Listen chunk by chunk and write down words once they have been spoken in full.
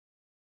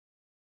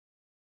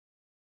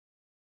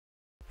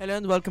Hello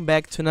and welcome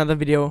back to another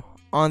video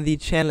on the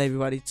channel,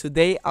 everybody.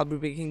 Today I'll be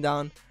breaking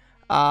down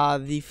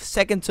the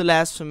second to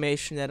last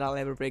formation that I'll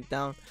ever break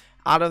down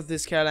out of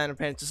this Carolina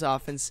Panthers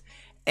offense,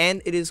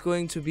 and it is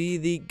going to be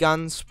the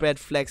gun spread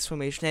flex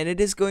formation, and it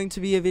is going to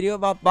be a video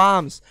about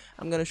bombs.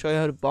 I'm going to show you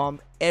how to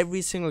bomb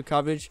every single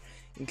coverage,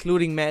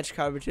 including match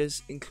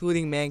coverages,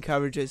 including man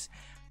coverages.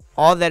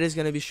 All that is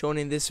going to be shown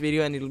in this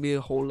video, and it'll be a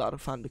whole lot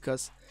of fun,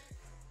 because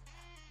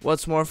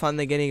what's more fun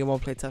than getting a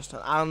one-play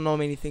touchdown? I don't know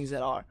many things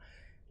that are.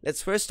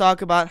 Let's first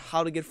talk about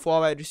how to get 4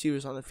 wide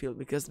receivers on the field,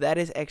 because that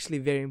is actually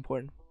very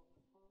important.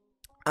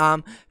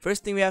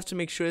 First thing we have to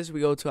make sure is we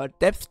go to our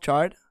depth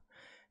chart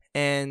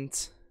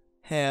and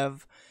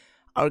have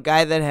our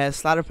guy that has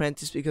slot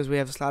apprentice, because we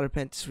have a slot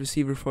apprentice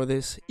receiver for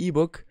this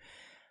ebook,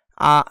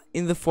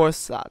 in the 4th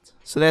slot.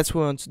 So that's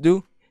what we want to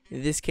do.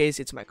 In this case,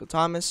 it's Michael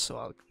Thomas, so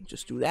I'll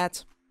just do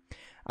that.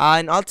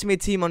 In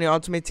Ultimate Team, on your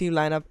Ultimate Team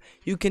lineup,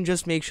 you can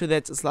just make sure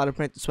that a slot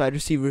apprentice wide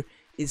receiver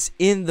is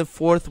in the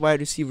 4th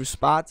wide receiver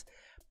spot.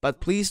 But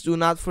please do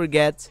not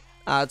forget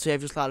to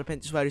have your slot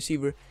apprentice wide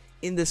receiver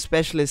in the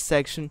specialist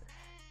section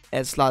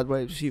as slot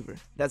wide receiver.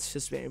 That's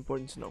just very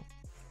important to know.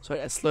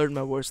 Sorry, I slurred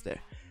my words there.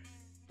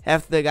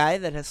 Have the guy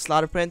that has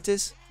slot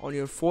apprentice on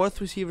your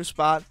 4th receiver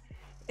spot,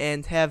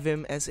 and have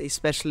him as a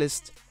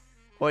specialist,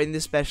 or in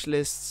the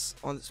specialists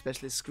on the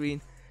specialist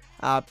screen,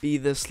 be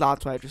the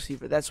slot wide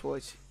receiver. That's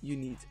what you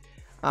need.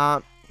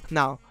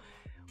 Now,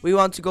 we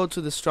want to go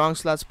to the strong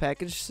slots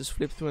package. Just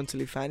flip through until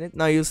you find it.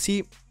 Now you'll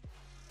see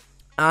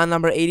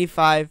number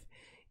 85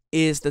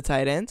 is the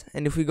tight end,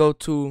 and if we go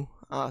to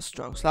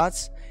strong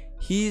slots,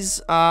 he's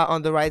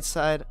on the right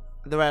side,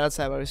 the right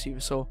outside wide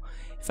receiver. So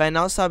if I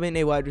now sub in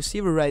a wide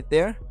receiver right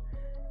there,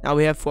 now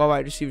we have 4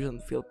 wide receivers on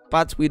the field,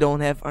 but we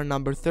don't have our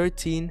number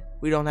 13.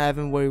 We don't have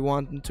him where we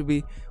want him to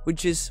be,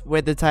 which is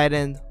where the tight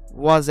end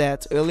was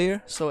at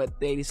earlier, so at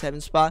the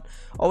 87 spot.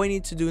 All we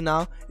need to do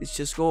now is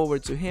just go over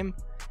to him,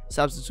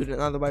 substitute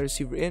another wide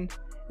receiver in,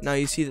 and now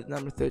you see that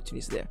number 13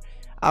 is there.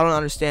 I don't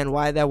understand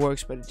why that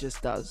works, but it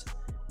just does.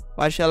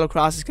 Wide shallow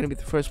cross is going to be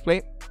the first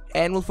play,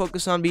 and we'll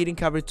focus on beating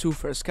cover 2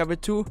 first. Cover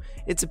 2,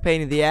 it's a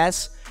pain in the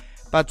ass,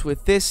 but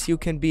with this you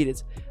can beat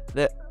it.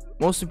 The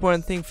most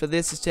important thing for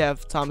this is to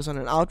have Thomas on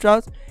an out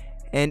route,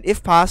 and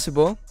if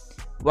possible,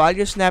 while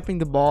you're snapping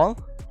the ball,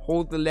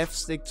 hold the left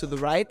stick to the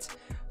right,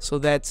 so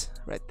that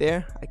right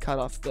there, I cut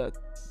off the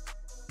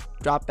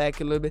drop back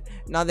a little bit.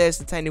 Now there's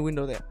the tiny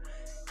window there.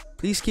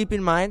 Please keep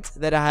in mind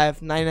that I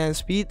have 99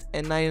 speed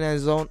and 99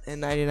 zone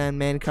and 99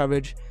 man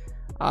coverage,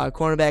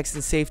 cornerbacks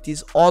and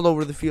safeties all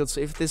over the field.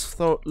 So if this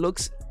throw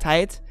looks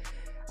tight,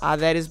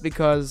 that is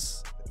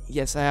because,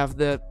 yes, I have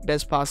the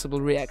best possible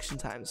reaction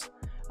times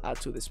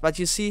to this. But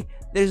you see,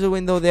 there's a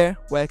window there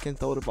where I can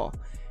throw the ball.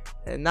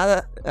 And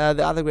now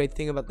the other great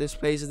thing about this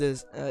play is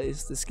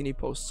the skinny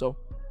post. So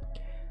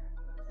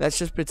let's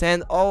just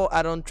pretend, oh,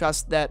 I don't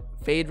trust that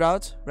fade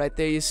route. Right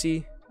there you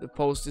see the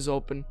post is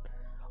open,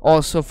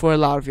 also for a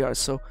lot of yards.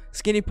 So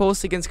skinny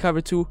posts against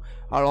cover 2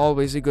 are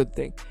always a good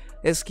thing.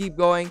 Let's keep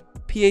going.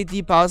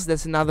 PAD pause,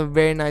 that's another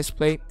very nice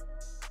play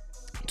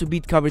to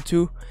beat cover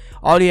 2.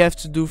 All you have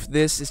to do for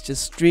this is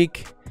just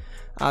streak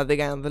the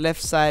guy on the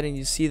left side, and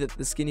you see that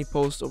the skinny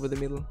post over the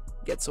middle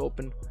gets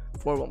open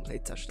for one play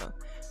touchdown.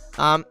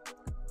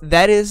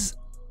 That is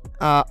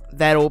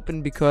that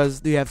open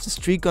because you have the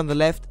streak on the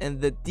left and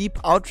the deep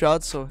out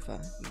route. So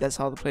that's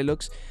how the play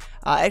looks.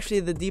 Actually,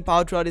 the deep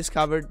out route is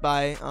covered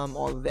by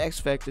all of the X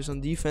factors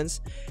on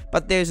defense,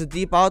 but there's a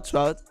deep out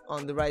route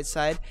on the right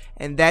side,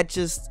 and that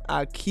just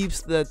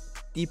keeps the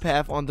deep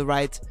half on the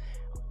right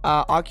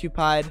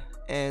occupied.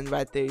 And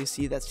right there you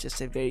see that's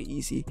just a very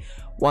easy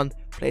one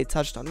play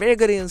touchdown. Very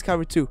good against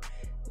cover 2.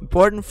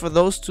 Important for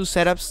those two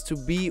setups to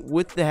be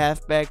with the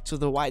halfback to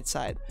the wide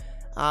side.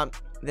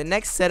 The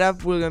next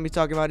setup we're going to be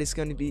talking about is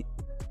going to be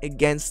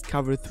against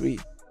cover 3.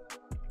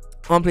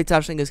 One play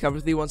touchdown against cover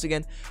 3. Once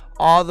again,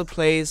 all the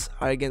plays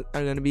are going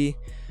to be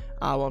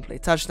one play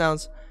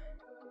touchdowns.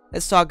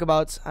 Let's talk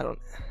about,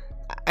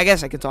 I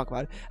guess I can talk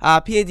about it.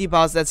 PAD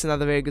pause, that's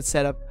another very good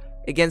setup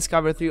against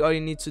cover 3. All you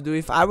need to do,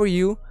 if I were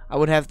you, I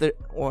would have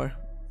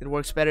it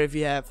works better if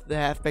you have the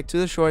halfback to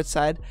the short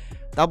side,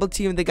 double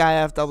team the guy I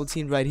have double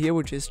teamed right here,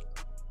 which is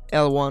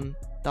L1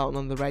 down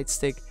on the right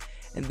stick,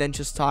 and then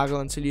just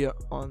toggle until you're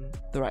on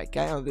the right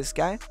guy, on this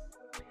guy.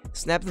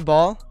 Snap the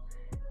ball.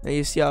 Now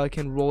you see how I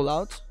can roll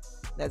out.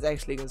 That's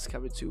actually against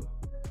cover 2.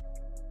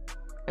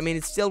 I mean,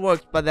 it still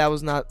worked, but that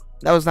was not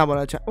what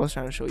I was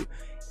trying to show you.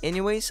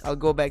 Anyways, I'll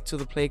go back to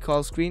the play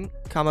call screen,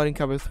 come out in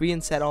cover 3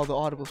 and set all the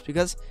audibles,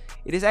 because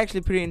it is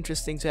actually pretty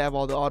interesting to have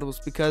all the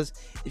audibles, because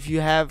if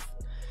you have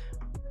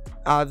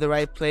the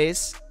right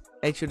plays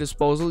at your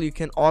disposal, you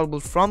can audible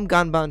from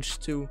gun bunch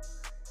to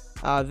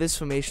this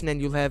formation,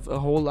 and you'll have a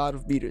whole lot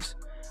of beaters.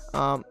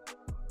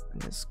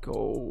 Let's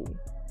go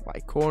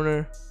right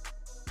corner,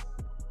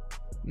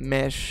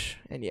 mesh,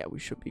 and yeah, we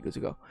should be good to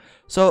go.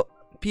 So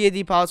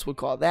PAD pause, we'll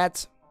call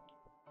that.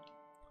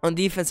 On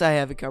defense, I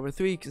have a cover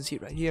 3. You can see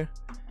it right here,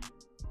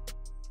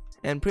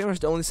 and pretty much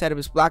the only setup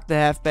is block the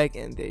halfback,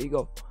 and there you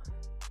go.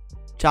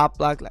 Chop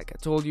block, like I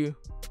told you,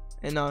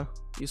 and now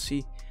you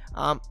see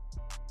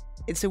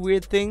It's a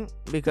weird thing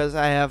because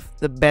I have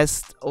the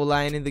best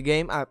O-line in the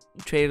game. I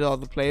traded all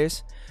the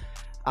players,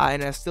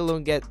 and I still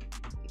don't get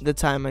the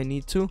time I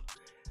need to.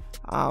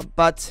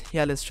 But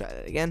yeah, let's try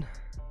that again.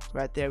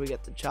 Right there, we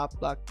get the chop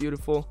block,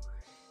 beautiful.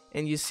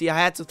 And you see, I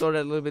had to throw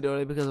that a little bit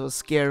early because I was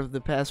scared of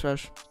the pass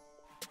rush.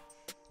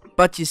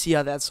 But you see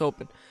how that's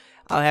open.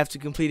 I'll have to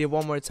complete it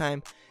one more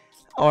time,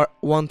 or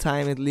one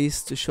time at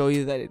least, to show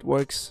you that it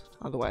works.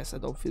 Otherwise, I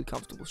don't feel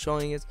comfortable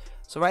showing it.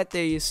 So right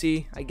there, you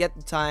see, I get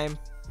the time.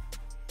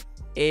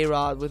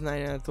 A-Rod with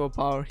 99 throw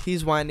power.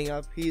 He's winding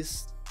up.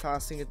 He's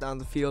tossing it down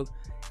the field,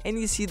 and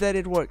you see that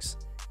it works.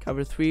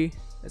 Cover 3.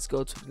 Let's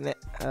go to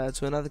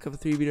another cover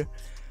 3 beater.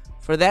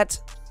 For that,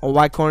 a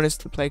wide corner is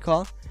the play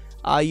call.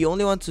 You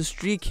only want to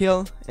streak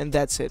hill, and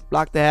that's it.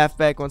 Block the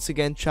halfback. Once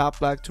again, chop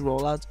block to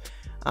roll out.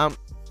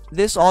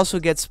 This also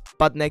gets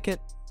butt naked.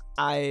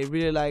 I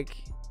really like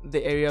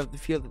the area of the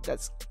field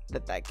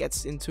that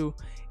gets into.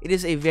 It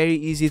is a very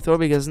easy throw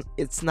because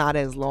it's not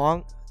as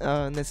long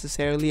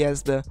necessarily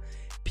as the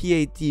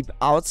PA deep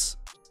outs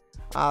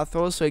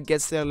throw, so it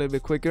gets there a little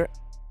bit quicker.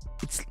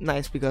 It's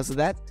nice because of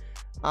that.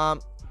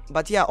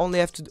 But yeah, all you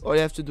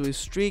have to do is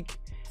streak,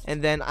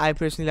 and then I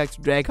personally like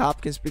to drag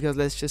Hopkins because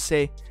let's just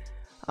say,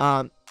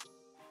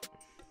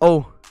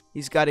 oh,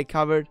 he's got it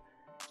covered.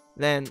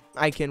 Then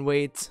I can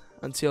wait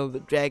until the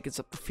drag gets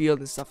up the field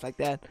and stuff like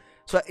that.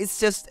 So it's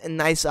just a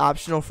nice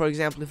option. Or for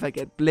example, if I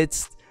get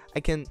blitzed, I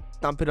can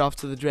dump it off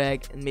to the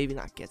drag and maybe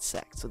not get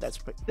sacked. So that's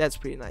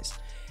pretty nice.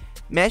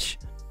 Mesh.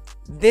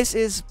 This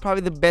is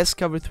probably the best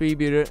cover 3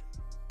 beater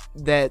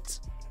that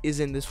is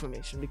in this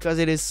formation because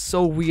it is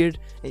so weird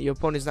and your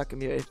opponent is not going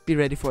to be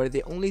ready for it.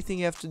 The only thing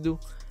you have to do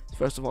is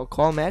first of all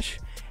call mesh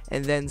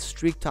and then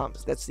streak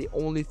Thomas. That's the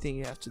only thing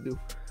you have to do.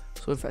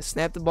 So if I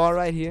snap the ball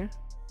right here,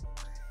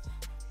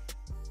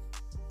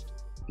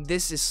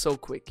 this is so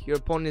quick. Your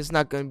opponent is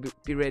not going to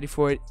be ready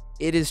for it.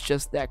 It is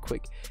just that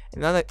quick.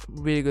 Another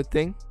really good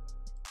thing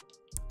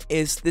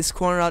is this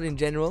corner out in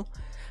general.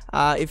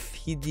 If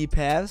he deep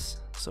halves,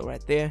 so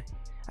right there,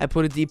 I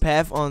put a deep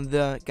half on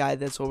the guy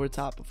that's over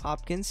top of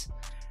Hopkins.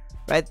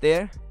 Right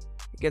there,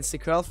 against the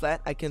curl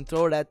flat, I can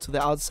throw that to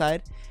the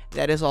outside.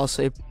 That is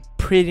also a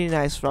pretty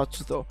nice route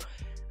to throw.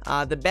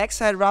 The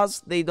backside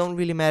routes, they don't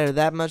really matter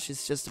that much.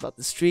 It's just about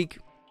the streak.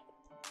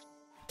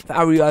 If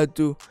I were you, I would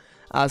do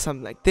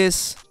something like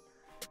this.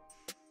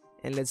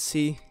 And let's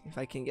see if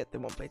I can get the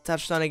one play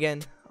touchdown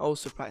again. Oh,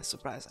 surprise,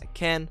 surprise, I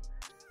can.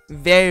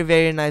 Very,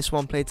 very nice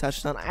one play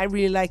touchdown. I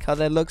really like how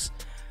that looks.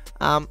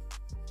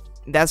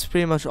 That's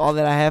pretty much all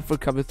that I have for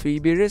cover 3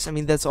 beaters. I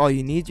mean, that's all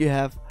you need. You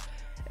have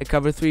a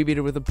cover 3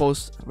 beater with a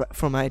post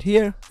from right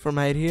here,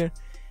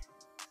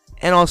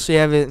 and also you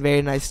have a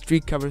very nice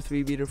streak cover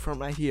 3 beater from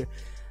right here.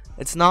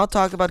 Let's now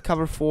talk about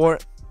cover 4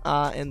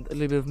 and a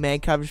little bit of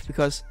man coverage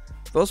because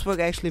those work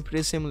actually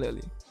pretty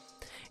similarly.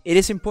 It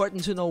is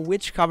important to know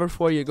which cover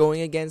 4 you're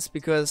going against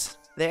because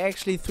there are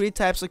actually 3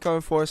 types of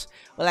cover 4s.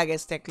 Well, I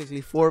guess technically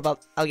 4,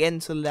 but I'll get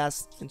into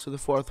the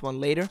 4th one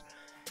later.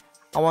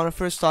 I want to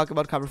first talk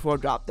about cover 4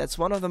 drop. That's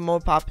one of the more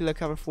popular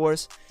cover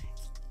 4s.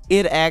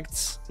 It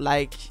acts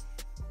like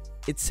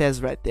it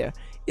says right there.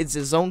 It's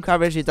a zone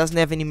coverage. It doesn't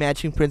have any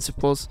matching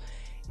principles,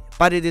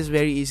 but it is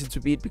very easy to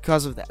beat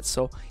because of that.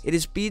 So it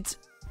is beat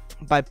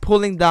by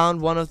pulling down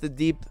one of the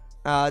deep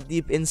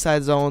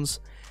inside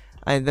zones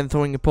and then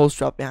throwing a post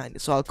drop behind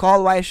it. So I'll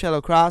call Y shallow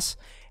cross,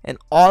 and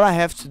all I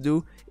have to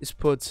do is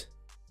put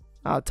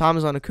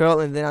Thomas on a curl,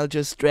 and then I'll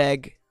just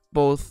drag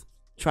both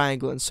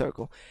triangle and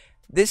circle.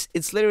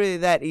 It's literally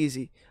that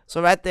easy.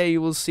 So right there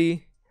you will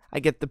see I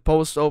get the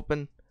post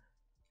open,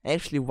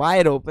 actually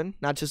wide open,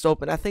 not just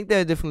open. I think there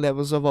are different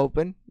levels of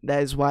open.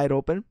 That is wide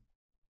open.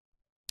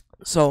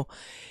 So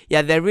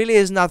yeah, there really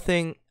is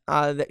nothing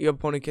that your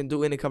opponent can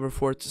do in a cover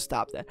 4 to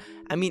stop that.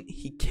 I mean,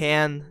 he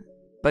can,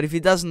 but if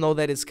he doesn't know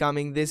that it's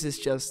coming, it's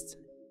just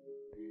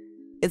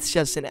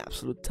an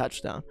absolute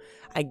touchdown.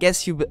 I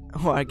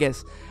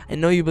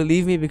know you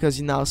believe me because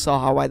you now saw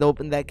how wide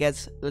open that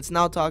gets. Let's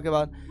now talk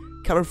about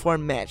cover 4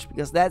 match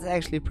because that's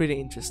actually pretty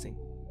interesting.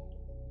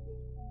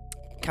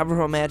 Cover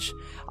 4 match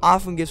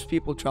often gives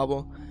people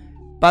trouble,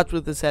 but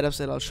with the setups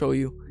that I'll show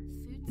you,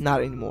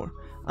 not anymore.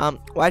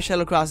 Y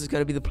shallow cross is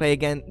going to be the play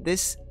again.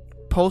 This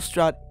post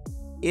route,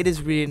 it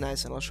is really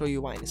nice, and I'll show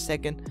you why in a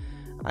second.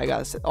 I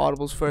gotta set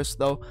audibles first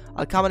though.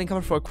 I'll comment and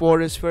cover 4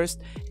 quarters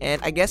first,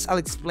 and I guess I'll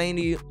explain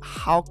to you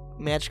how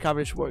match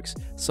coverage works.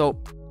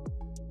 So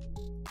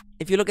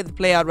if you look at the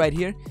play out right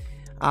here,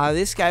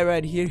 this guy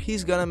right here,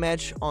 he's gonna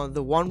match on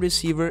the one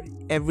receiver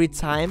every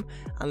time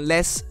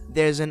unless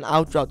there's an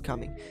out route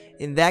coming.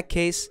 In that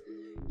case,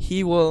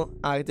 he will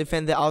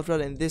defend the out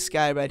route, and this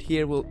guy right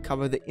here will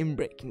cover the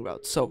in-breaking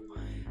route. So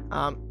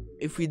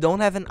if we don't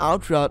have an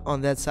out route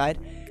on that side,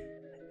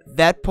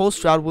 that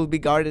post route will be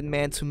guarded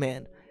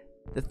man-to-man.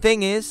 The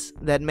thing is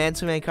that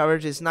man-to-man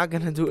coverage is not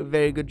going to do a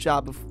very good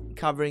job of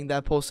covering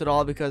that post at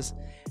all because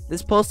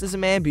this post is a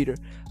man beater.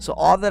 So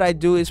all that I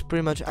do is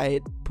pretty much I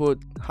put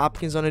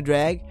Hopkins on a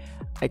drag,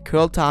 I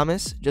curl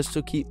Thomas just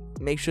to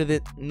make sure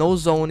that no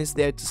zone is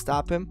there to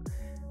stop him.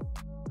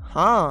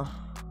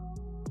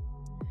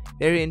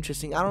 Very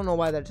interesting. I don't know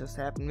why that just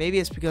happened. Maybe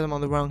it's because I'm on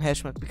the wrong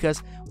hash mark,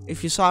 because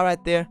if you saw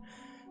right there,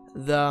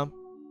 the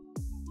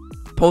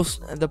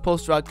post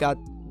route got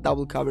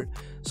double covered.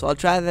 So I'll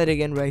try that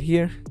again right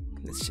here.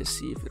 Let's just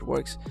see if it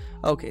works.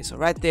 Okay, so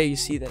right there you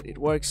see that it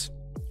works.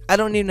 I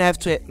don't even have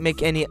to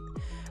make any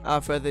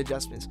further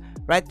adjustments.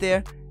 Right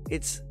there,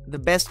 it's the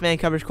best man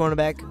coverage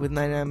cornerback with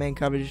 99 man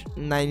coverage,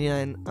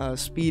 99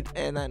 speed,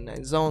 and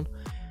 99 zone,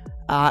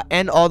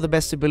 and all the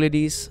best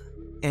abilities,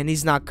 and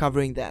he's not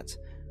covering that.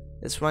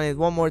 Let's run it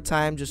one more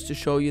time just to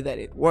show you that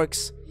it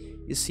works.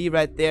 You see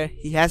right there,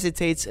 he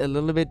hesitates a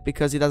little bit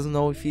because he doesn't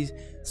know if he's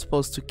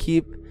supposed to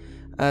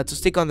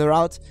stick on the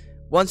route.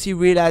 Once he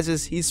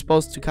realizes he's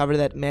supposed to cover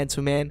that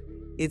man-to-man,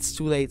 it's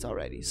too late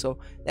already. So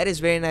that is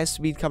very nice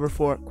to beat cover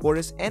 4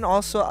 quarters, and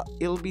also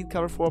it'll beat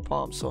cover 4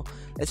 palms. So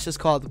let's just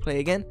call it the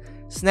play again.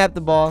 Snap the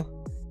ball,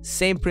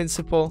 same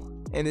principle,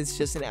 and it's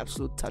just an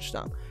absolute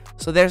touchdown.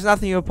 So there's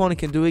nothing your opponent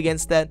can do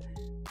against that.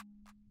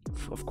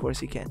 Of course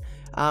he can.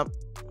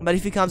 But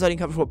if he comes out in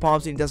cover 4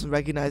 palms and he doesn't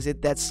recognize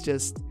it, that's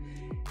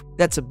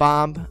a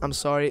bomb. I'm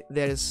sorry.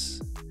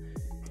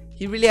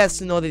 He really has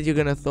to know that you're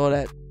gonna throw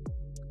that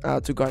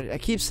to guard it. I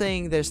keep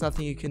saying there's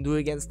nothing you can do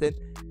against it,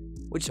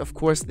 which of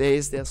course there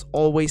is. There's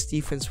always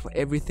defense for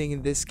everything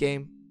in this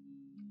game.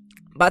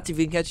 But if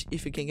you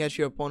can catch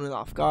your opponent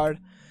off guard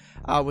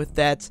with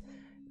that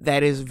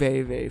is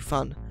very, very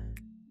fun.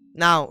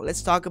 Now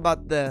let's talk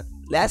about the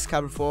last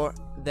cover 4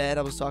 that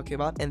I was talking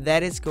about, and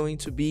that is going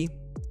to be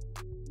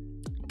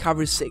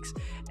cover 6.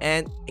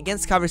 And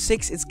against cover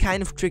 6, it's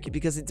kind of tricky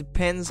because it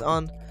depends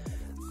on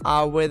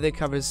where the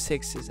cover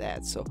 6 is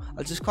at. So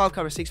I'll just call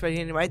cover 6 right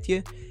here, and right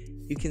here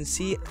you can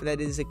see that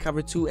it is a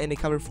cover 2 and a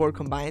cover 4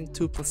 combined.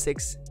 2 plus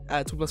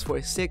 4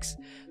 is 6,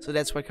 so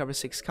that's where cover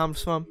 6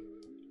 comes from.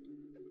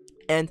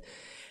 And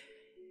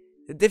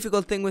the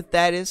difficult thing with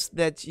that is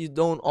that you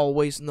don't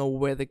always know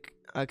where the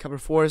cover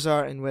 4s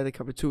are and where the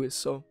cover 2 is.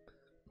 So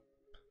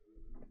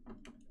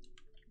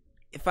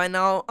if I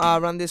now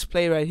run this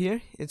play right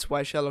here, it's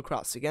Y shallow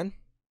cross again.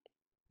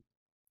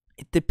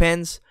 It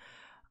depends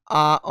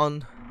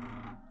on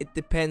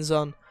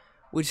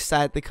which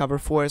side the cover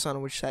 4 is on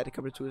and which side the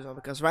cover 2 is on,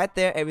 because right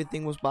there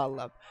everything was bottled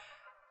up.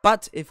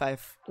 But if I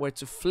were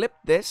to flip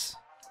this,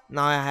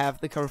 now I have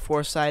the cover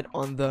 4 side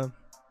on the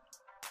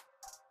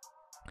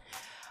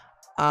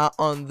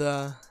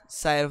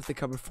side of the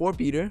cover 4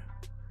 beater,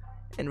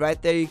 and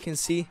right there you can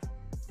see,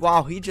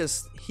 wow, he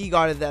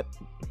guarded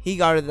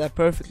that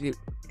perfectly.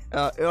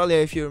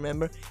 Earlier, if you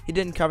remember, he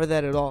didn't cover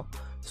that at all.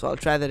 So I'll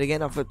try that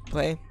again off the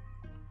play.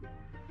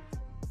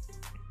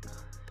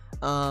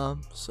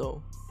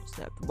 So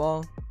snap the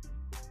ball,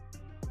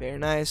 very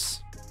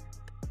nice.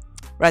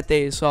 Right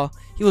there you saw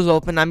he was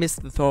open. I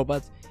missed the throw,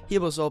 but he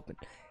was open.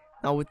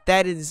 Now with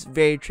that, it is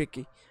very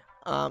tricky.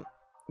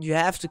 You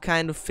have to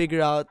kind of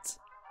figure out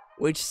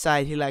which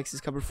side he likes his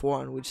cover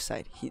 4 on, which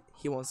side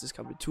he wants his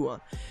cover 2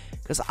 on,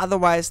 because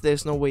otherwise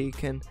there's no way you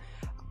can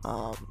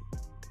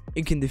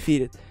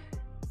defeat it.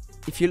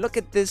 If you look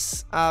at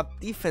this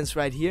defense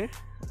right here,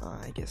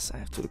 I guess I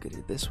have to look at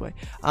it this way.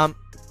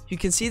 You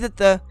can see that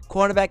the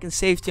cornerback and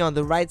safety on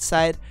the right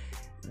side,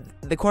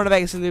 the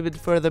cornerback is a little bit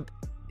further,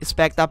 it's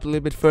backed up a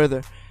little bit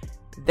further.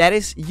 That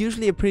is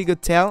usually a pretty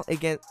good tell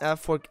again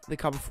for the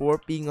cover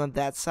 4 being on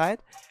that side.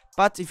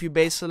 But if you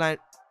baseline,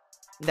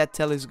 that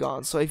tell is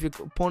gone. So if your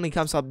opponent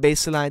comes out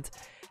baseline,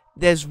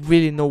 there's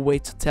really no way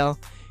to tell.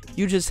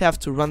 You just have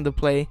to run the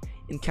play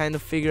and kind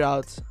of figure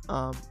out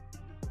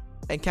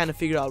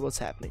what's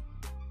happening.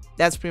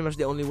 That's pretty much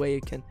the only way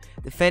you can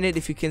defend it.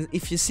 If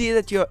you see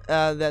that you're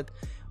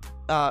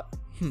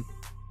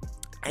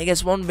I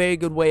guess one very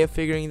good way of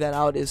figuring that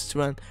out is to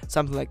run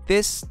something like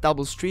this,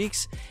 double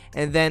streaks,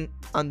 and then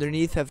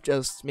underneath have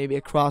just maybe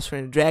a cross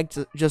and a drag,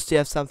 just to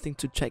have something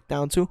to check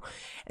down to,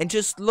 and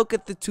just look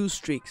at the 2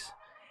 streaks.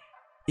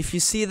 If you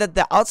see that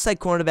the outside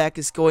cornerback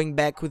is going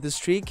back with the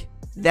streak,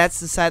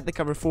 that's the side the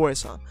cover 4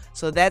 is on.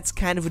 So that's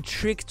kind of a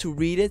trick to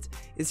read it.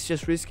 It's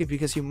just risky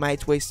because you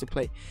might waste the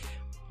play.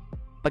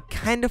 But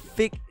kind of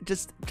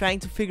just trying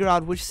to figure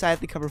out which side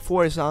the cover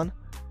 4 is on,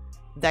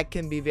 that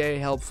can be very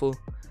helpful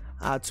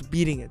to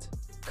beating it.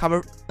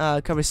 Cover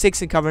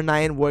 6 and cover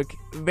 9 work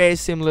very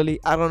similarly.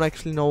 I don't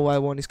actually know why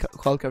one is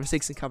called cover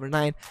 6 and cover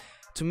 9.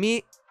 To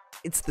me,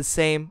 it's the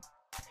same.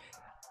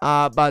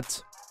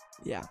 But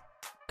yeah,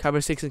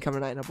 cover 6 and cover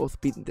 9 are both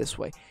beaten this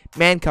way.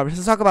 Man coverage.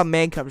 Let's talk about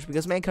man coverage,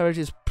 because man coverage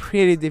is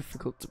pretty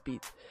difficult to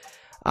beat.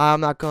 I'm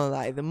not gonna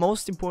lie. The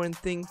most important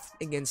thing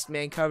against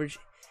man coverage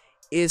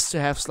is to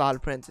have slot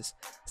apprentice.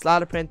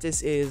 Slot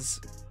apprentice is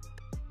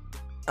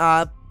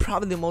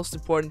probably the most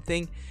important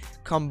thing,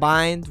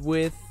 combined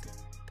with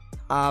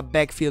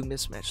backfield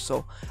mismatch.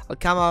 So I'll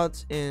come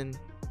out in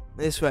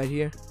this right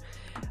here,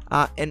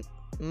 and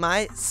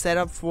my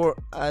setup for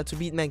to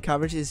beat man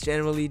coverage is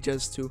generally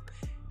just to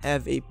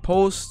have a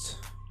post,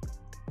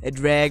 a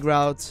drag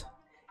route,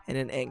 and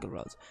an angle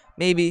route.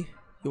 Maybe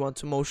you want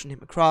to motion him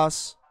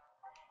across,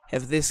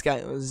 have this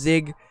guy on a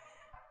zig,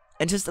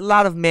 and just a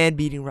lot of man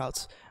beating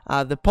routes.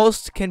 The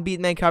post can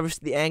beat man coverage,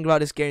 the angle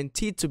route is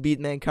guaranteed to beat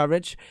man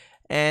coverage,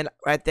 and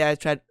right there I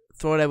tried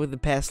throw that with the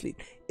pass lead.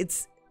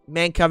 It's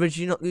man coverage.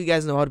 You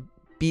guys know how to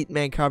beat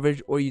man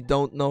coverage, or you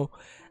don't know.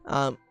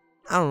 I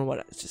don't know what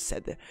I just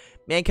said there.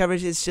 Man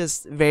coverage is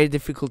just very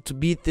difficult to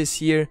beat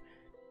this year.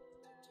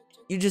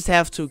 You just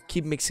have to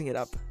keep mixing it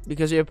up,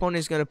 because your opponent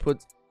is gonna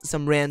put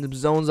some random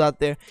zones out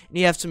there, and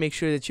you have to make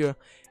sure that you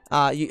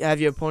have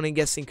your opponent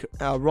guessing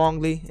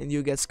wrongly and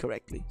you guess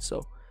correctly.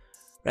 So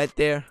right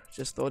there,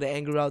 just throw the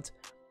angle out.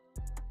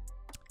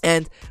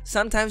 And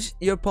sometimes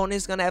your opponent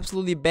is gonna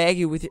absolutely bag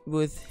you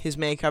with his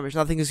man coverage.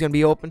 Nothing is gonna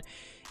be open.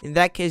 In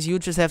that case, you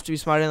just have to be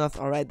smart enough.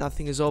 All right,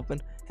 nothing is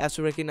open. Have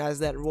to recognize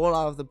that, roll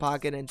out of the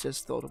pocket, and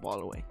just throw the ball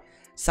away.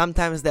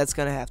 Sometimes that's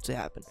gonna have to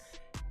happen.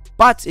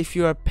 But if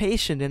you are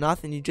patient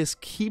enough and you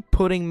just keep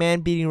putting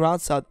man-beating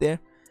routes out there,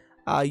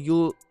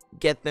 you'll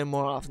get them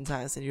more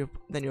oftentimes than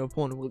your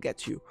opponent will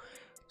get you.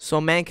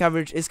 So man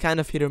coverage is kind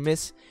of hit or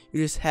miss.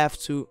 You just have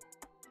to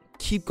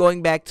keep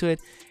going back to it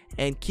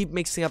and keep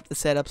mixing up the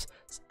setups.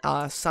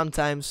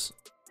 Sometimes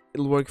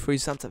it'll work for you,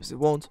 sometimes it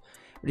won't.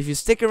 But if you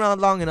stick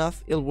around long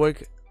enough, it'll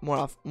work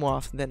more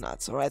often than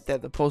not. So right there,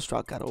 the post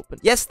route got open.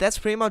 Yes, that's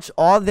pretty much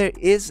all there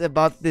is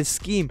about this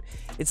scheme.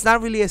 It's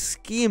not really a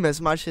scheme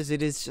as much as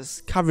it is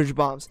just coverage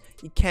bombs.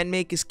 You can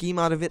make a scheme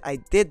out of it. I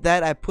did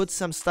that. I put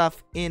some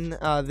stuff in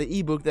the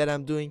ebook that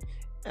I'm doing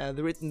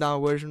the written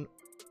down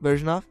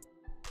version of.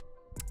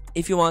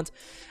 If you want,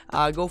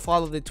 go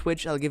follow the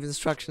Twitch. I'll give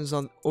instructions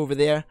on over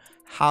there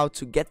how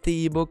to get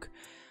the ebook.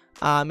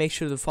 Make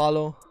sure to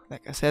follow.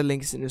 Like I said,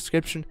 link is in the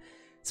description.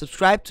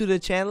 Subscribe to the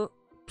channel.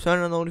 Turn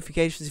on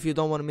notifications if you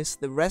don't want to miss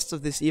the rest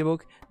of this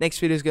ebook. Next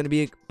video is going to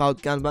be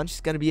about gun bunch.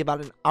 It's going to be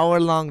about an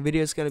hour-long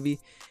video. It's going to be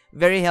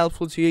very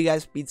helpful to you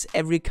guys. Beats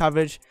every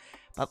coverage,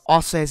 but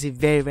also has a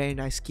very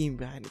nice scheme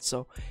behind it.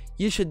 So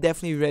you should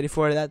definitely be ready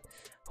for that.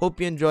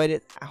 Hope you enjoyed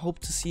it. I hope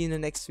to see you in the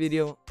next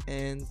video,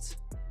 and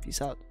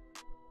peace out.